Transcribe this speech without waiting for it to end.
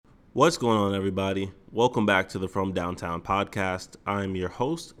What's going on, everybody? Welcome back to the From Downtown podcast. I'm your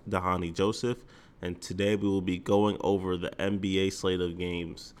host, Dhani Joseph, and today we will be going over the NBA slate of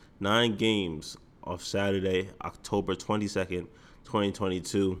games. 9 games of Saturday, October 22nd,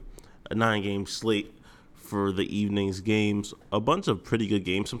 2022. A 9-game slate for the evening's games. A bunch of pretty good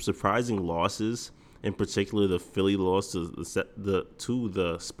games, some surprising losses, in particular the Philly loss to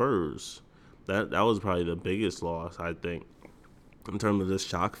the Spurs. That was probably the biggest loss, I think, in terms of this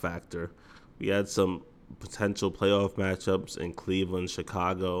shock factor. We had some potential playoff matchups in Cleveland,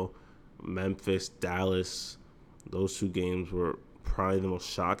 Chicago, Memphis, Dallas. Those 2 games were probably the most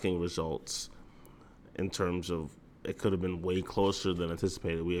shocking results in terms of it could have been way closer than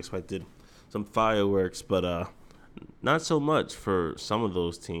anticipated. We expected some fireworks, but not so much for some of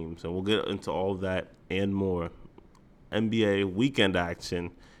those teams. And we'll get into all of that and more. NBA weekend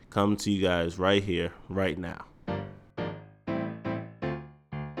action come to you guys right here, right now.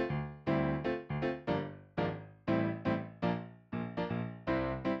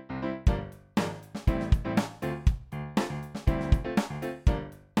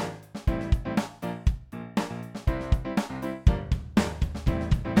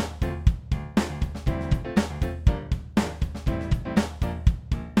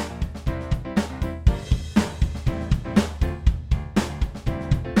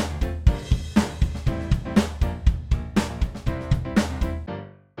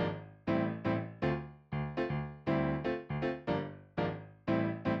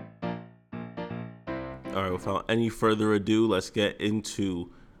 All right, without any further ado, let's get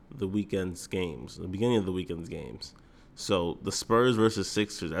into the weekend's games, the beginning of the weekend's games. So, the Spurs versus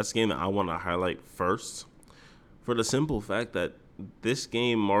Sixers, that's the game that I want to highlight first for the simple fact that this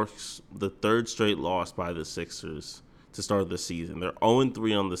game marks the 3rd straight loss by the Sixers to start the season. They're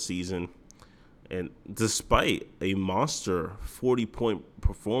 0-3 on the season, and despite a monster 40-point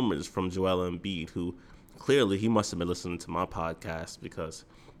performance from Joel Embiid, who clearly he must have been listening to my podcast because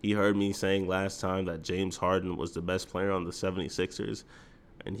he heard me saying last time that James Harden was the best player on the 76ers,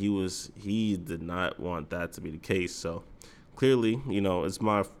 and he did not want that to be the case. So clearly, it's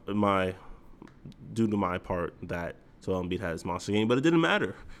my due to my part that Joel Embiid had his monster game, but it didn't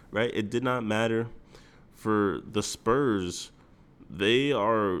matter, right? It did not matter for the Spurs. They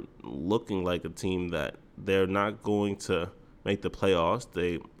are looking like a team that they're not going to make the playoffs.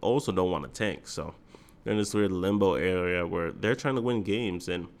 They also don't want to tank, so they're in this weird limbo area where they're trying to win games,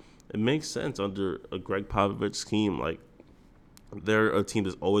 and it makes sense under a Greg Popovich scheme. Like, they're a team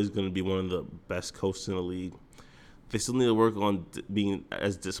that's always going to be one of the best coaches in the league. They still need to work on being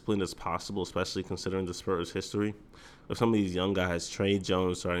as disciplined as possible, especially considering the Spurs' history of some of these young guys. Trey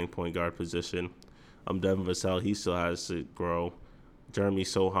Jones starting point guard position. Devin Vassell, he still has to grow. Jeremy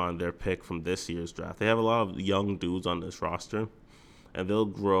Sohan, their pick from this year's draft. They have a lot of young dudes on this roster, and they'll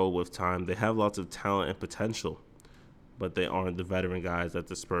grow with time. They have lots of talent and potential, but they aren't the veteran guys that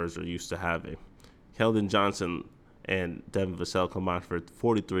the Spurs are used to having. Keldon Johnson and Devin Vassell combined for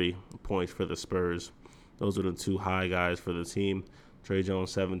 43 points for the Spurs. Those are the 2 high guys for the team. Trey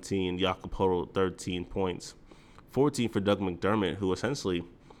Jones, 17. Jakob Poeltl, 13 points. 14 for Doug McDermott, who essentially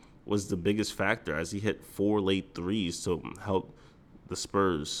was the biggest factor as he hit 4 late threes to help the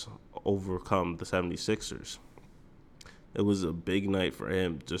Spurs overcome the 76ers. It was a big night for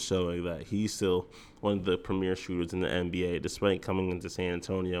him, just showing that he's still one of the premier shooters in the NBA, despite coming into San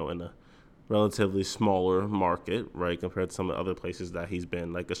Antonio in a relatively smaller market, right, compared to some of the other places that he's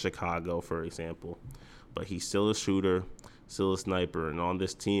been, like a Chicago, for example. But he's still a shooter, still a sniper, and on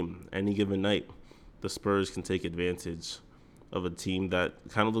this team, any given night, the Spurs can take advantage of a team that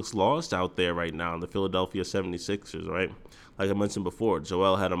kind of looks lost out there right now, the Philadelphia 76ers, right? Like I mentioned before,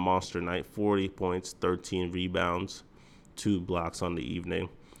 Joel had a monster night, 40 points, 13 rebounds, 2 blocks on the evening.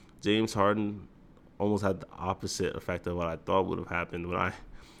 James Harden almost had the opposite effect of what I thought would have happened when I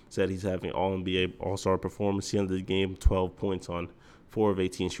said he's having All-NBA All-Star performance. He ended the game 12 points on 4 of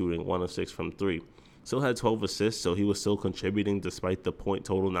 18 shooting, 1 of 6 from 3. Still had 12 assists, so he was still contributing despite the point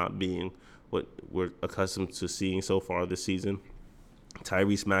total not being what we're accustomed to seeing so far this season.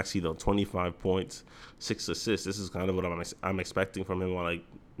 Tyrese Maxey, though, 25 points, 6 assists. This is kind of what I'm expecting from him on a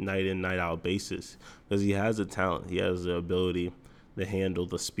night in, night out basis, because he has the talent. He has the ability to handle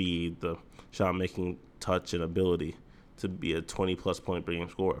the speed, the shot making touch, and ability to be a 20-plus point per game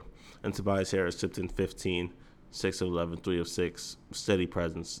scorer. And Tobias Harris chipped in 15, 6 of 11, 3 of 6, steady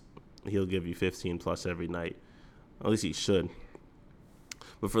presence. He'll give you 15-plus every night. At least he should.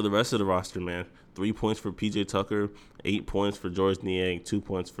 But for the rest of the roster, man, 3 points for P.J. Tucker, 8 points for George Niang, 2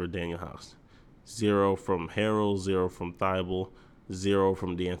 points for Daniel House. 0 from Harrell, 0 from Thibault, 0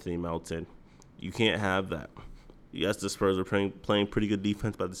 from D'Anthony Melton. You can't have that. Yes, the Spurs are playing pretty good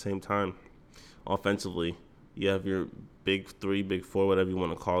defense, but at the same time, offensively, you have your big three, big four, whatever you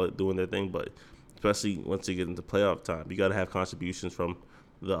want to call it, doing their thing. But especially once you get into playoff time, you got to have contributions from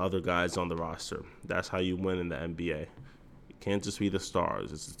the other guys on the roster. That's how you win in the NBA. You can't just be the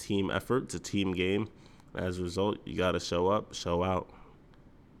stars. It's a team effort. It's a team game. As a result, you got to show up, show out.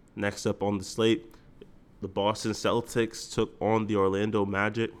 Next up on the slate, the Boston Celtics took on the Orlando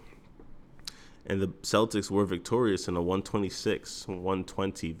Magic. And the Celtics were victorious in a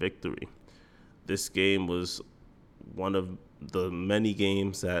 126-120 victory. This game was one of the many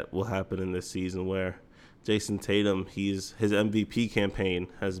games that will happen in this season where Jason Tatum, his MVP campaign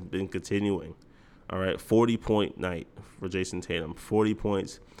has been continuing. All right, 40-point night for Jason Tatum. 40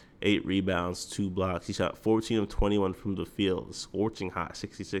 points, 8 rebounds, 2 blocks. He shot 14 of 21 from the field, scorching hot,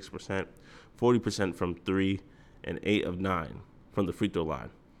 66%, 40% from 3, and 8 of 9 from the free throw line.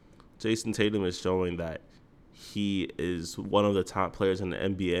 Jason Tatum is showing that he is one of the top players in the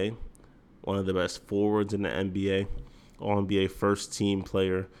NBA, one of the best forwards in the NBA, All-NBA first-team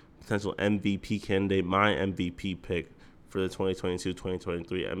player, potential MVP candidate, my MVP pick for the 2022-2023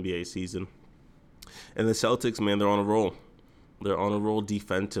 NBA season. And the Celtics, man, they're on a roll. They're on a roll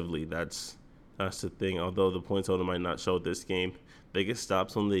defensively. That's the thing. Although the point total might not show this game, they get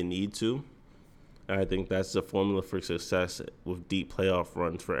stops when they need to. I think that's the formula for success with deep playoff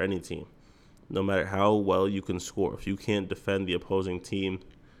runs for any team. No matter how well you can score, if you can't defend the opposing team,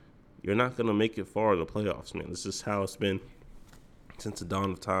 you're not going to make it far in the playoffs, man. This is how it's been since the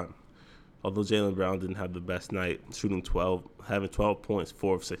dawn of time. Although Jaylen Brown didn't have the best night, having 12 points,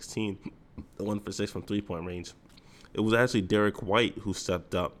 4 of 16, 1 for 6 from three-point range. It was actually Derek White who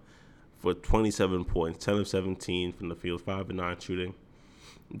stepped up for 27 points, 10 of 17 from the field, 5 of 9 shooting.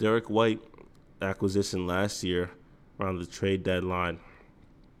 Derek White acquisition last year around the trade deadline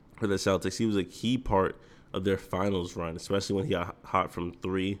for the Celtics. He was a key part of their finals run, especially when he got hot from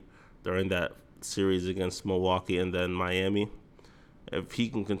 3 during that series against Milwaukee and then Miami. If he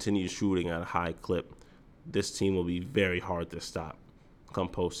can continue shooting at a high clip, this team will be very hard to stop come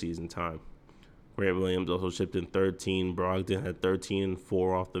postseason time. Grant Williams also chipped in 13. Brogdon had 13 and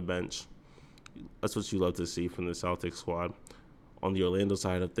 4 off the bench. That's what you love to see from the Celtics squad. On the Orlando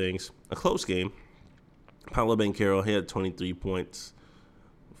side of things, a close game. Paolo Banchero, he had 23 points,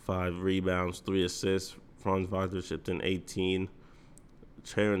 5 rebounds, 3 assists. Franz Wagner chipped in 18.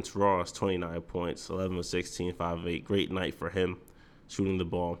 Terrence Ross, 29 points, 11 of 16, 5 of 8. Great night for him shooting the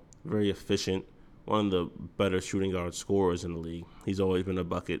ball. Very efficient. One of the better shooting guard scorers in the league. He's always been a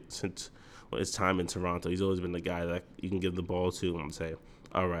bucket since his time in Toronto. He's always been the guy that you can give the ball to and say,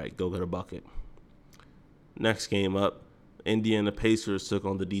 all right, go get a bucket. Next game up, Indiana Pacers took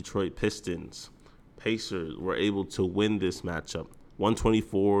on the Detroit Pistons. Pacers were able to win this matchup,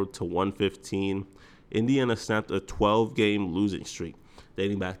 124-115. Indiana snapped a 12-game losing streak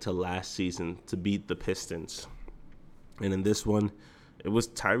dating back to last season to beat the Pistons. And in this one, it was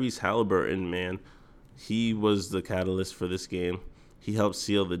Tyrese Halliburton, man. He was the catalyst for this game. He helped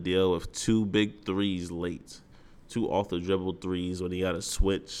seal the deal with 2 big threes late, 2 off-the-dribble threes when he got a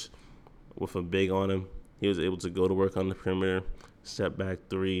switch with a big on him. He was able to go to work on the perimeter, step back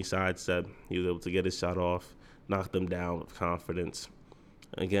 3, sidestep. He was able to get his shot off, knock them down with confidence.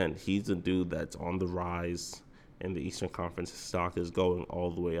 Again, he's a dude that's on the rise, and the Eastern Conference stock is going all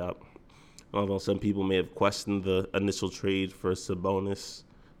the way up. Although some people may have questioned the initial trade for Sabonis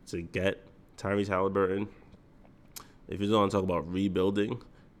to get Tyrese Halliburton, if you're going to talk about rebuilding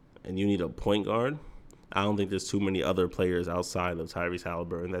and you need a point guard, I don't think there's too many other players outside of Tyrese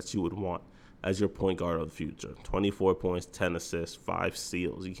Halliburton that you would want as your point guard of the future. 24 points, 10 assists, 5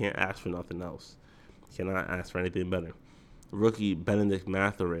 steals. You can't ask for nothing else. You cannot ask for anything better. Rookie Benedict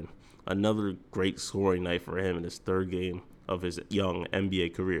Mathurin, another great scoring night for him in his 3rd game of his young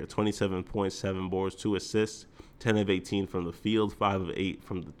NBA career. 27 points, 7 boards, 2 assists, 10 of 18 from the field, 5 of 8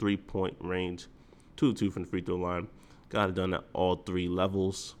 from the three-point range, 2 of 2 from the free throw line. Got it done at all 3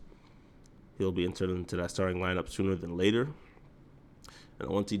 levels. He'll be entered into that starting lineup sooner than later. And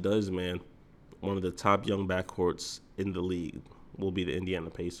once he does, man, one of the top young backcourts in the league will be the Indiana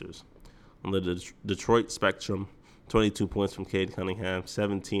Pacers. On the Detroit spectrum, 22 points from Cade Cunningham,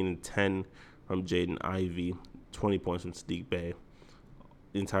 17 and 10 from Jaden Ivey, 20 points from Sadiq Bey.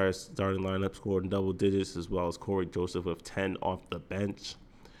 The entire starting lineup scored in double digits, as well as Corey Joseph with 10 off the bench.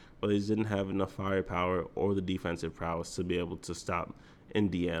 But they didn't have enough firepower or the defensive prowess to be able to stop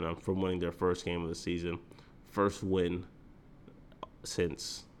Indiana from winning their first game of the season. First win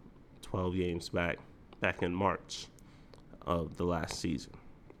since 12 games back in March of the last season.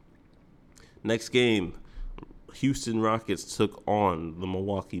 Next game, Houston Rockets took on the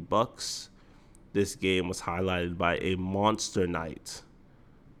Milwaukee Bucks. this game was highlighted by a monster night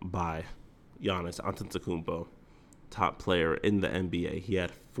by Giannis Antetokounmpo, top player in the NBA. He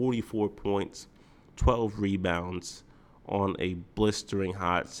had 44 points, 12 rebounds on a blistering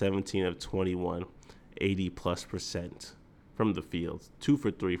hot 17 of 21, 80+% from the field, 2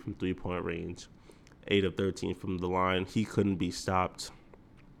 for 3 from three-point range, 8 of 13 from the line. He couldn't be stopped.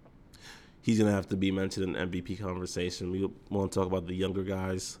 He's going to have to be mentioned in the MVP conversation. We want to talk about the younger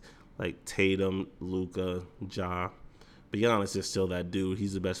guys like Tatum, Luka, Ja. But Giannis is still that dude.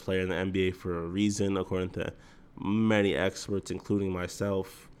 He's the best player in the NBA for a reason, according to many experts, including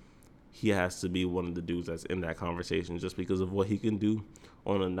myself. He has to be one of the dudes that's in that conversation just because of what he can do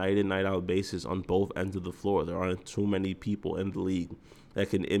on a night-in, night-out basis on both ends of the floor. There aren't too many people in the league that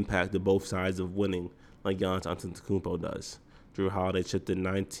can impact the both sides of winning like Giannis Antetokounmpo does. Drew Holiday chipped in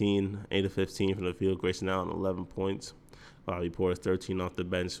 19, 8 of 15 from the field. Grayson Allen, 11 points. Bobby Portis, 13 off the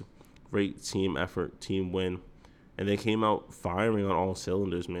bench. Great team effort, team win. And they came out firing on all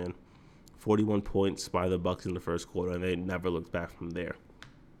cylinders, man. 41 points by the Bucks in the first quarter, and they never looked back from there.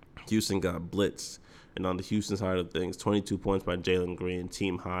 Houston got blitzed. And on the Houston side of things, 22 points by Jalen Green,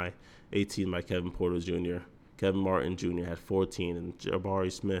 team high. 18 by Kevin Porter Jr. Kevin Martin Jr. had 14, and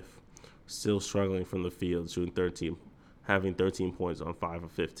Jabari Smith still struggling from the field, having 13 points on 5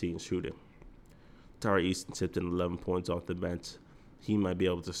 of 15 shooting. Tari Easton tipped in 11 points off the bench. He might be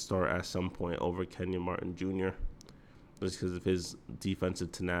able to start at some point over Kenyon Martin Jr. just because of his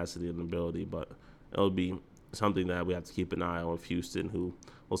defensive tenacity and ability, but it'll be something that we have to keep an eye on with Houston, who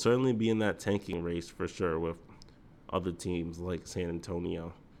will certainly be in that tanking race for sure with other teams like San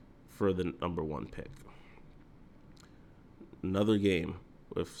Antonio for the number 1 pick. Another game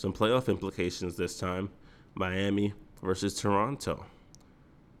with some playoff implications this time, Miami versus Toronto.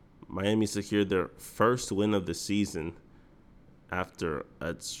 Miami secured their first win of the season after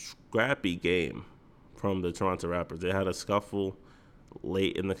a scrappy game from the Toronto Raptors. They had a scuffle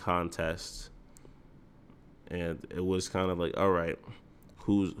late in the contest, and it was kind of like, all right,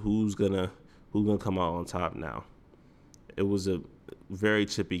 who's gonna come out on top now? It was a very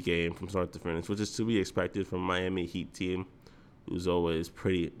chippy game from start to finish, which is to be expected from a Miami Heat team, who's always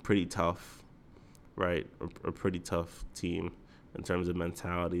pretty tough, right? A pretty tough team in terms of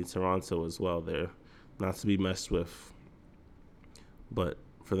mentality. Toronto as well, they're not to be messed with. But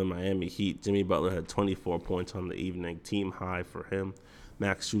for the Miami Heat, Jimmy Butler had 24 points on the evening, team high for him.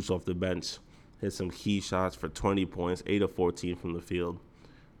 Max Strus off the bench hit some key shots for 20 points, 8 of 14 from the field.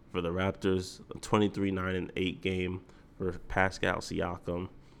 For the Raptors, a 23-9-8 game for Pascal Siakam,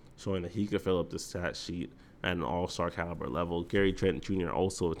 showing that he could fill up the stat sheet at an all-star caliber level. Gary Trent Jr.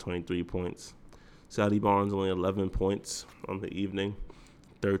 also with 23 points. Scotty Barnes only 11 points on the evening,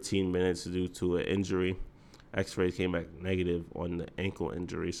 13 minutes due to an injury. X-ray came back negative on the ankle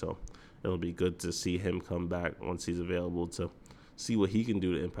injury, so it'll be good to see him come back once he's available to see what he can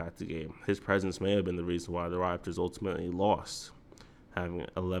do to impact the game. His presence may have been the reason why the Raptors ultimately lost, having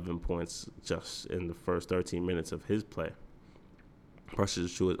 11 points just in the first 13 minutes of his play.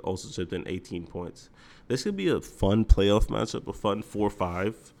 Precious Achiuwa also chipped in 18 points. This could be a fun playoff matchup, a fun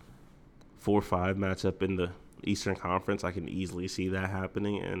 4-5 matchup in the Eastern Conference. I can easily see that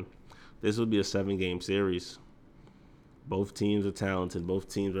happening, and this would be a 7-game series. Both teams are talented. Both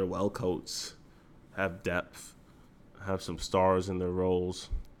teams are well coached, have depth, have some stars in their roles.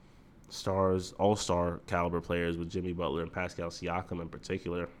 Stars, all-star caliber players with Jimmy Butler and Pascal Siakam in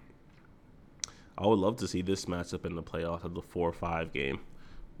particular. I would love to see this matchup in the playoffs of the 4-5 game.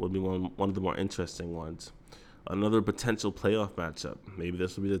 Would be one of the more interesting ones. Another potential playoff matchup. Maybe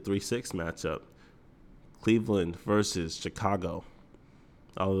this will be the 3-6 matchup. Cleveland versus Chicago.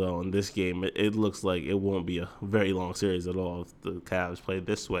 Although in this game, it looks like it won't be a very long series at all if the Cavs play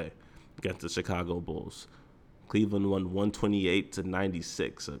this way against the Chicago Bulls. Cleveland won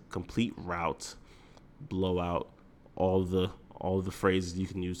 128-96, a complete rout, blowout, all the phrases you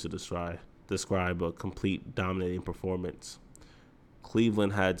can use to describe a complete dominating performance.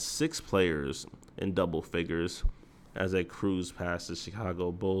 Cleveland had 6 players in double figures as they cruised past the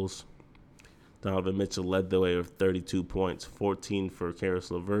Chicago Bulls. Donovan Mitchell led the way with 32 points, 14 for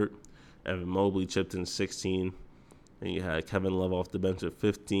Karis LeVert. Evan Mobley chipped in 16. And you had Kevin Love off the bench with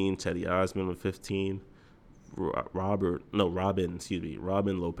 15, Cedi Osman with 15, Robin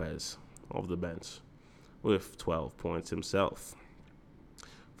Lopez off the bench with 12 points himself.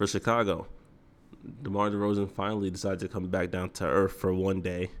 For Chicago, DeMar DeRozan finally decided to come back down to earth for one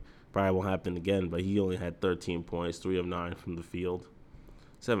day. Probably won't happen again, but he only had 13 points, 3 of 9 from the field,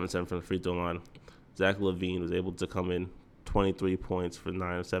 7-7 from the free throw line. Zach LaVine was able to come in 23 points for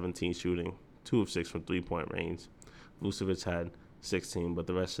 9 of 17 shooting, 2 of 6 from three-point range. Vucevic had 16, but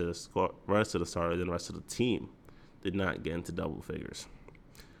the rest of the starters and the rest of the team did not get into double figures.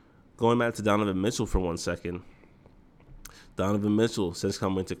 Going back to Donovan Mitchell for 1 second. Donovan Mitchell, since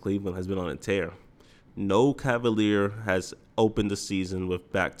coming to Cleveland, has been on a tear. No Cavalier has opened the season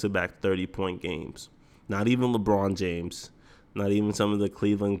with back-to-back 30-point games. Not even LeBron James. Not even some of the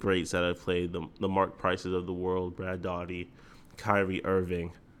Cleveland greats that have played, the Mark Prices of the world, Brad Daugherty, Kyrie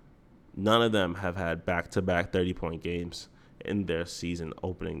Irving. None of them have had back-to-back 30-point games in their season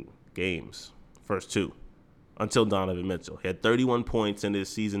opening games. First two. Until Donovan Mitchell. He had 31 points in his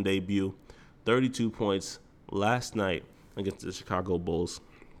season debut. 32 points last night against the Chicago Bulls.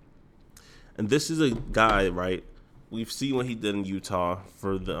 And this is a guy, right? We've seen what he did in Utah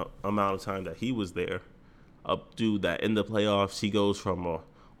for the amount of time that he was there. A dude that in the playoffs, he goes from a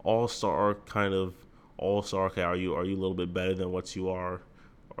all-star kind of all-star. Okay, are you a little bit better than what you are?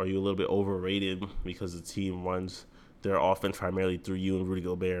 Are you a little bit overrated because the team runs their offense primarily through you and Rudy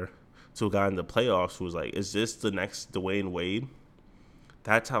Gobert? To a guy in the playoffs who was like, is this the next Dwayne Wade?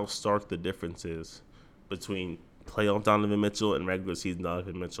 That's how stark the difference is between playoff Donovan Mitchell and regular season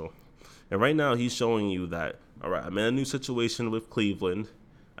Donovan Mitchell. And right now he's showing you that, all right, I'm in a new situation with Cleveland.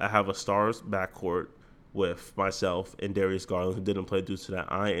 I have a stars backcourt with myself and Darius Garland, who didn't play due to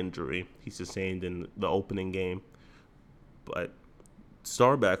that eye injury he sustained in the opening game. But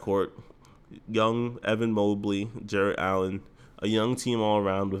star backcourt, young Evan Mobley, Jarrett Allen, a young team all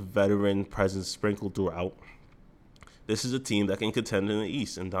around with veteran presence sprinkled throughout. This is a team that can contend in the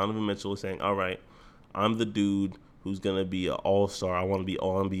East. And Donovan Mitchell is saying, all right, I'm the dude who's going to be an all-star. I want to be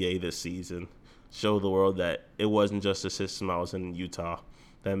all-NBA this season. Show the world that it wasn't just the system I was in Utah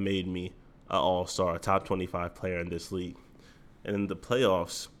that made me an all-star, a top 25 player in this league. And in the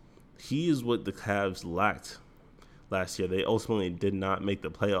playoffs, he is what the Cavs lacked last year. They ultimately did not make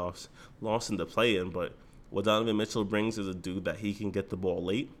the playoffs, lost in the play-in, but what Donovan Mitchell brings is a dude that he can get the ball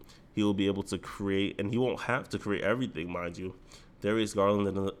late. He will be able to create, and he won't have to create everything, mind you. Darius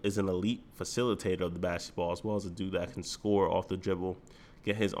Garland is an elite facilitator of the basketball, as well as a dude that can score off the dribble,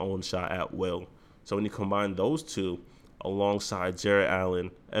 get his own shot at will. So when you combine those two alongside Jarrett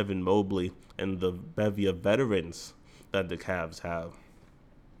Allen, Evan Mobley, and the bevy of veterans that the Cavs have,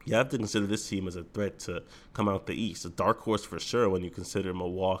 you have to consider this team as a threat to come out the East. A dark horse for sure when you consider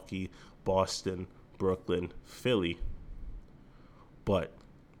Milwaukee, Boston, Brooklyn, Philly. But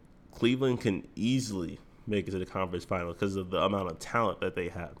Cleveland can easily make it to the conference final because of the amount of talent that they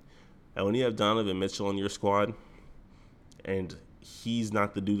have. And when you have Donovan Mitchell on your squad and he's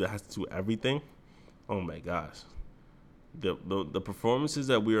not the dude that has to do everything, oh my gosh. The performances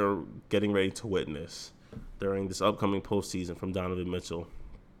that we are getting ready to witness during this upcoming postseason from Donovan Mitchell,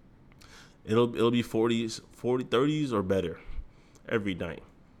 it'll be 30s or better every night.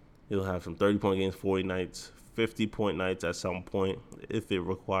 He'll have some 30-point games, 40 nights, 50-point nights at some point if it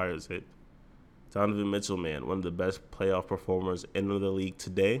requires it. Donovan Mitchell, man, one of the best playoff performers in the league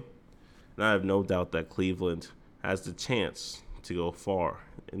today. And I have no doubt that Cleveland has the chance to go far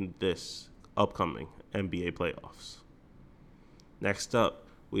in this upcoming NBA playoffs. Next up,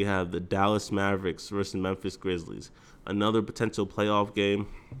 we have the Dallas Mavericks versus Memphis Grizzlies. Another potential playoff game.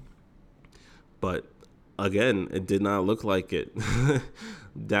 But again, it did not look like it.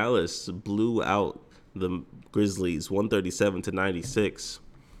 Dallas blew out the Grizzlies 137-96.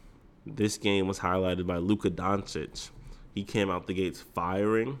 This game was highlighted by Luka Doncic. He came out the gates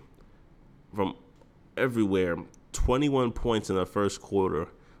firing from everywhere. 21 points in the first quarter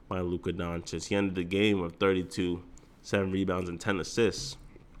by Luka Doncic. He ended the game with 32, 7 rebounds, and 10 assists.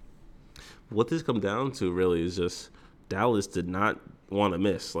 What this comes down to really is just Dallas did not want to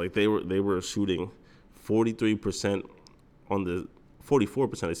miss. Like they were shooting 44% on the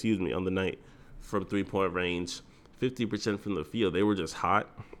night from 3-point range, 50% from the field. They were just hot.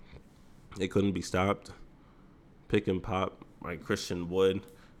 They couldn't be stopped. Pick and pop, like Christian Wood.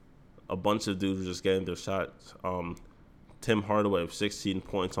 A bunch of dudes were just getting their shots. Tim Hardaway with 16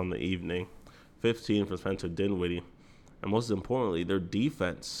 points on the evening, 15 from Spencer Dinwiddie. And most importantly, their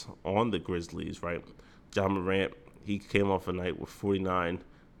defense on the Grizzlies, right? John Morant, he came off a night with 49.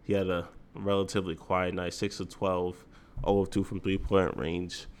 He had a relatively quiet night, 6 of 12, 0 of 2 from 3-point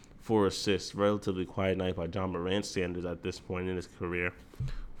range, 4 assists. Relatively quiet night by John Morant standards at this point in his career.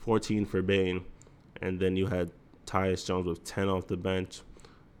 14 for Bane. And then you had Tyus Jones with 10 off the bench.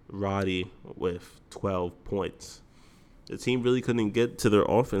 Roddy with 12 points. The team really couldn't get to their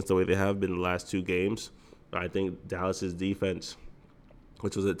offense the way they have been the last two games. I think Dallas's defense,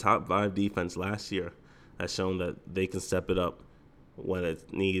 which was a top 5 defense last year, has shown that they can step it up when it's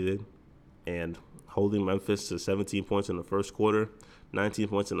needed. And holding Memphis to 17 points in the first quarter, 19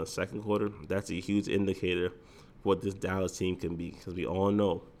 points in the second quarter, that's a huge indicator what this Dallas team can be, because we all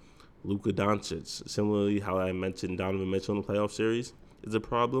know Luka Doncic, similarly how I mentioned Donovan Mitchell in the playoff series, is a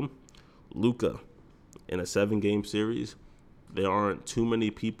problem. Luka, in a 7-game series, there aren't too many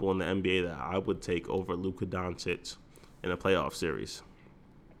people in the NBA that I would take over Luka Doncic in a playoff series.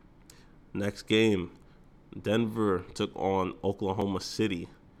 Next game, Denver took on Oklahoma City,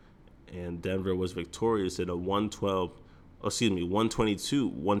 and Denver was victorious in a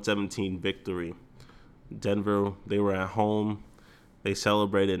 122-117 victory. Denver, they were at home. They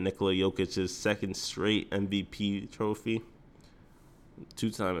celebrated Nikola Jokic's second straight MVP trophy.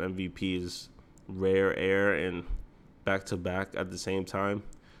 2-time MVP is rare air and back-to-back at the same time.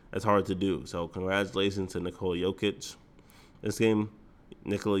 That's hard to do. So congratulations to Nikola Jokic. This game,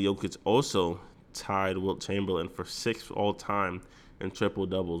 Nikola Jokic also tied Wilt Chamberlain for 6th all-time in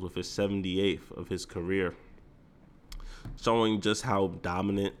triple-doubles with his 78th of his career, showing just how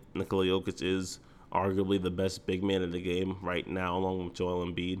dominant Nikola Jokic is, arguably the best big man in the game right now, along with Joel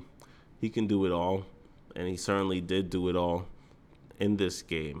Embiid. He can do it all, and he certainly did do it all in this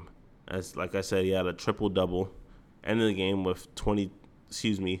game. As like I said, he had a triple-double, ended the game with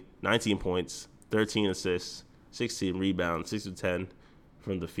 19 points, 13 assists, 16 rebounds, 6 of 10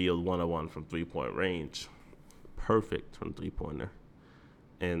 from the field, 101 from three-point range. Perfect from three-pointer.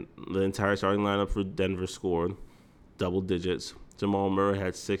 And the entire starting lineup for Denver scored double digits. Jamal Murray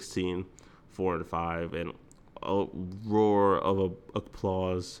had 16, 4 and 5, and a roar of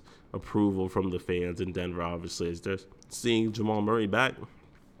applause, approval from the fans in Denver, obviously, as they're seeing Jamal Murray back,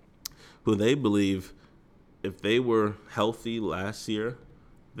 who they believe if they were healthy last year,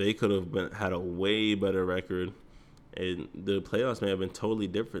 they could have had a way better record, and the playoffs may have been totally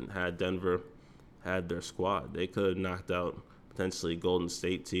different had Denver had their squad. They could have knocked out potentially Golden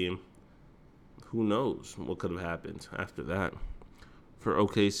State team. Who knows what could have happened after that. For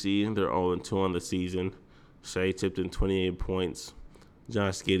OKC, they're 0-2 on the season. Shea tipped in 28 points.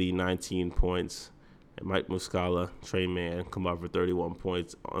 Josh Giddey, 19 points. And Mike Muscala, Trey Mann, come out for 31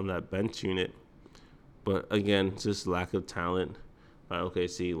 points on that bench unit. But again, just lack of talent by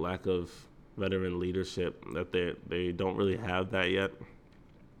OKC, lack of veteran leadership, that they don't really have that yet.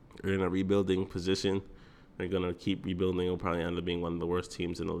 They're in a rebuilding position. They're going to keep rebuilding. They'll probably end up being one of the worst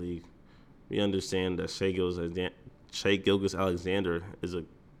teams in the league. We understand that Shai Gilgeous-Alexander is a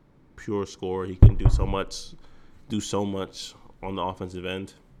pure scorer. He can do so much on the offensive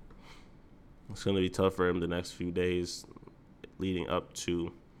end. It's going to be tough for him the next few days leading up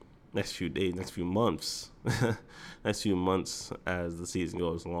to next few months as the season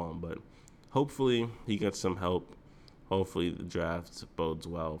goes along. But hopefully he gets some help. Hopefully the draft bodes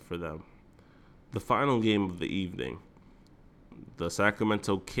well for them. The final game of the evening, the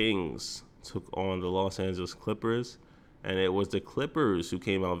Sacramento Kings took on the Los Angeles Clippers, and it was the Clippers who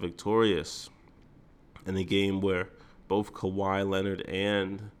came out victorious in a game where both Kawhi Leonard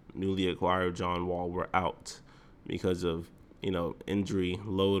and newly acquired John Wall were out because of, injury,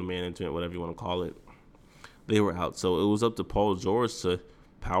 load management, whatever you want to call it. They were out. So it was up to Paul George to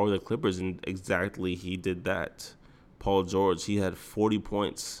power the Clippers, and exactly he did that. Paul George, he had 40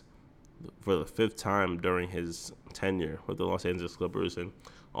 points for the 5th time during his tenure with the Los Angeles Clippers, and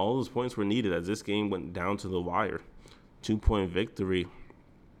all those points were needed as this game went down to the wire. 2-point victory.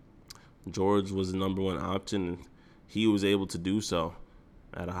 George was the number one option, and he was able to do so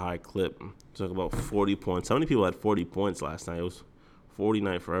at a high clip. Talk about 40 points. How many people had 40 points last night? It was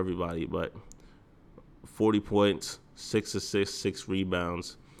 49 for everybody, but 40 points, 6 assists, 6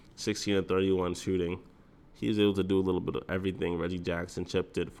 rebounds, 16 of 31 shooting. He was able to do a little bit of everything. Reggie Jackson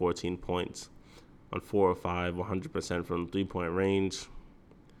chipped in 14 points on 4 of 5, 100% from three-point range.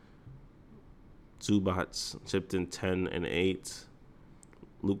 Zubats chipped in 10 and 8.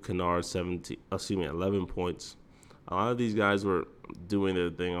 Luke Kennard 11 points. A lot of these guys were doing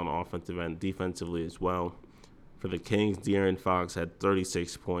their thing on the offensive end, defensively as well. For the Kings, De'Aaron Fox had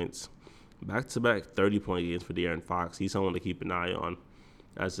 36 points. Back-to-back 30-point games for De'Aaron Fox. He's someone to keep an eye on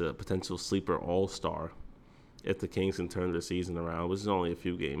as a potential sleeper all-star if the Kings can turn their season around, which is only a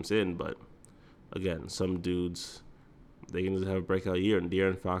few games in. But, again, some dudes, they can just have a breakout year. And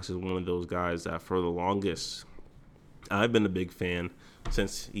De'Aaron Fox is one of those guys that for the longest, I've been a big fan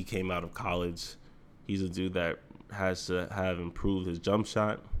since he came out of college. He's a dude that has to have improved his jump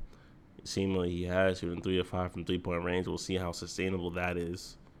shot. Seemingly he has, shooting 3 of 5 from three-point range. We'll see how sustainable that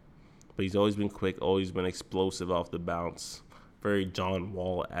is. But he's always been quick, always been explosive off the bounce. Very John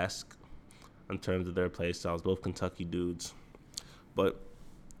Wall-esque in terms of their play styles, both Kentucky dudes. But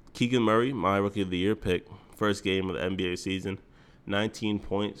Keegan Murray, my Rookie of the Year pick, first game of the NBA season, 19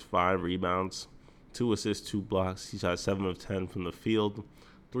 points, 5 rebounds, 2 assists, 2 blocks. He shot 7 of 10 from the field,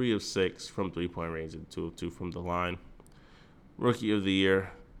 3 of 6 from 3-point range and 2 of 2 from the line. Rookie of the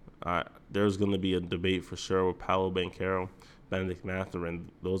year, there's going to be a debate for sure with Paolo Banchero, Benedict Mathurin.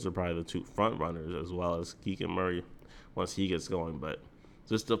 Those are probably the 2 front runners, as well as Keegan Murray once he gets going. But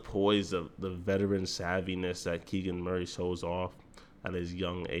just the poise of the veteran savviness that Keegan Murray shows off at his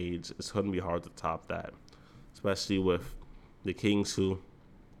young age, it's going to be hard to top that, especially with the Kings, who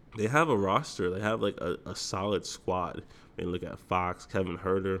they have a roster. They have like a solid squad. When you look at Fox, Kevin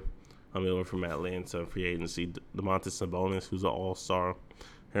Huerter, over from Atlanta, free agency, Domantas Sabonis, who's an all-star,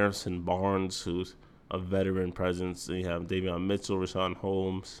 Harrison Barnes, who's a veteran presence. And you have Davion Mitchell, Rashawn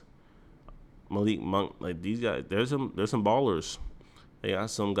Holmes, Malik Monk. Like, these guys, there's some ballers. They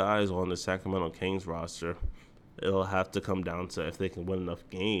got some guys on the Sacramento Kings roster. It'll have to come down to if they can win enough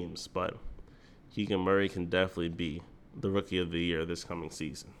games, but Keegan Murray can definitely be the Rookie of the Year this coming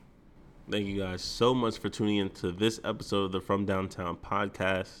season. Thank you guys so much for tuning into this episode of the From Downtown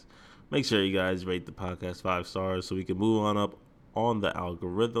podcast. Make sure you guys rate the podcast 5 stars so we can move on up on the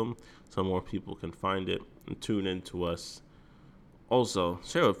algorithm so more people can find it and tune in to us. Also,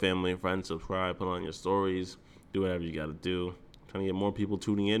 share with family and friends, subscribe, put on your stories, do whatever you got to do. Trying to get more people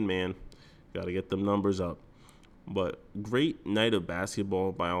tuning in, man. Got to get them numbers up. But great night of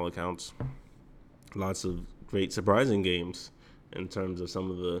basketball by all accounts. Lots of great surprising games in terms of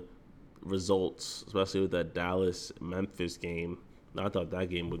some of the results, especially with that Dallas-Memphis game. I thought that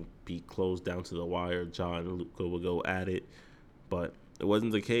game would be closed down to the wire. John and Luka would go at it, but it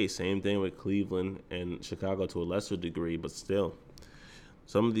wasn't the case. Same thing with Cleveland and Chicago to a lesser degree, but still.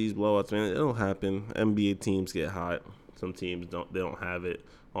 Some of these blowouts, man, it'll happen. NBA teams get hot. Some teams don't have it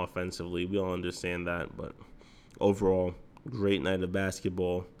offensively. We all understand that, but overall, great night of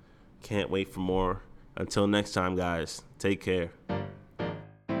basketball. Can't wait for more. Until next time, guys, take care.